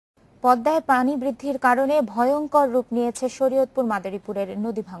পদ্মায় পানি বৃদ্ধির কারণে ভয়ঙ্কর রূপ নিয়েছে শরীয়তপুর-মাদারীপুরের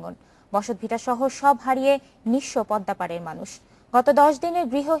নদী ভাঙন। বসতভিটা সহ সব হারিয়ে নিঃস্ব পদ্মাপাড়ের মানুষ। গত 10 দিনে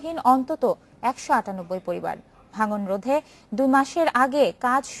গৃহহীন অন্তত 198 পরিবার। ভাঙন রোধে 2 মাসের আগে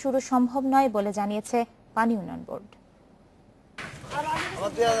কাজ শুরু সম্ভব নয় বলে জানিয়েছে পানি উন্নয়ন বোর্ড।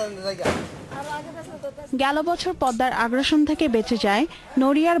 গেল বছর পদ্মার আগ্রাসন থেকে বেঁচে যায়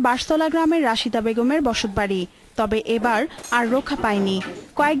নড়িয়ার বাসতলা গ্রামের রাশিদা বেগমের বসতবাড়ি। তবে এবার আর রক্ষা পায়নি।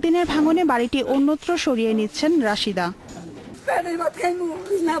 কয়েকদিনের ভাঙনে বাড়িটি অন্যত্র সরিয়ে নিচ্ছেন রাশিদা।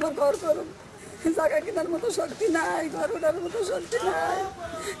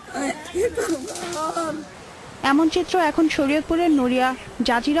 এমন চিত্র এখন শরীয়তপুরের নড়িয়া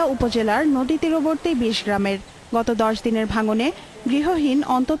জাজিরা উপজেলার নদী তীরবর্তী 20 গ্রামের। গত 10 দিনের ভাঙনে গৃহহীন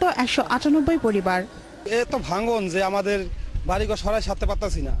অন্তত 198 পরিবার। এত ভাঙন যে আমাদের বাড়িঘর সরাই সারতে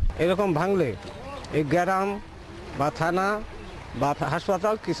পারতাছি না। এরকম ভাঙলে এই গ্রাম বা থানা বা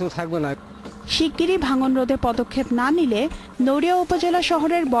হাসপাতাল কিছু থাকবে না। শিগগিরই ভাঙন রোধে পদক্ষেপ না নিলে নড়িয়া উপজেলা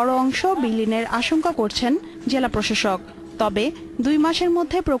শহরের বড় অংশ বিলীনের আশঙ্কা করছেন জেলা প্রশাসক। তবে 2 মাসের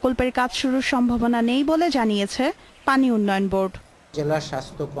মধ্যে প্রকল্পের কাজ শুরুর সম্ভাবনা নেই বলে জানিয়েছে পানি উন্নয়ন বোর্ড। জেলা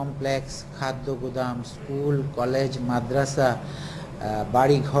স্বাস্থ্য কমপ্লেক্স, খাদ্য গুদাম, স্কুল, কলেজ, মাদ্রাসা,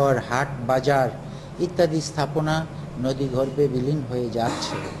 বাড়িঘর, হাট বাজার ইত্যাদি স্থাপনা নদীগর্ভে বিলীন হয়ে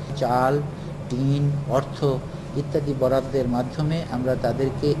যাচ্ছে। চাল, টিন, অর্থ ইত্যাদি বরাদ্দের মাধ্যমে আমরা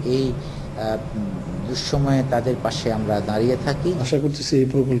তাদেরকে এই দুঃসময়ে তাদের পাশে আমরা দাঁড়িয়ে থাকি। আশা করতেছি এই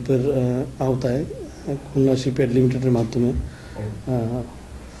প্রকল্পের আওতায় খুলনা শিপইয়ার্ড লিমিটেডের মাধ্যমে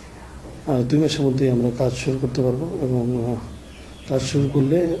 2 মাসের মধ্যেই আমরা কাজ শুরু করতে পারবো এবং কাজ শুরু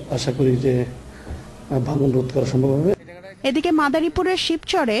করলে আশা করি যে ভাঙন রোধ করা সম্ভব হবে। এদিকে মাদারীপুরের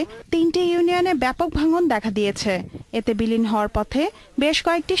শিবচরে 3টি ইউনিয়নে ব্যাপক ভাঙন দেখা দিয়েছে। এতে বিলীন হওয়ার পথে বেশ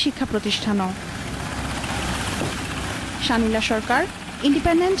কয়েকটি শিক্ষা প্রতিষ্ঠানও। শানিলা সরকার,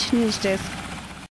 ইন্ডিপেন্ডেন্ট নিউজ ডেস্ক।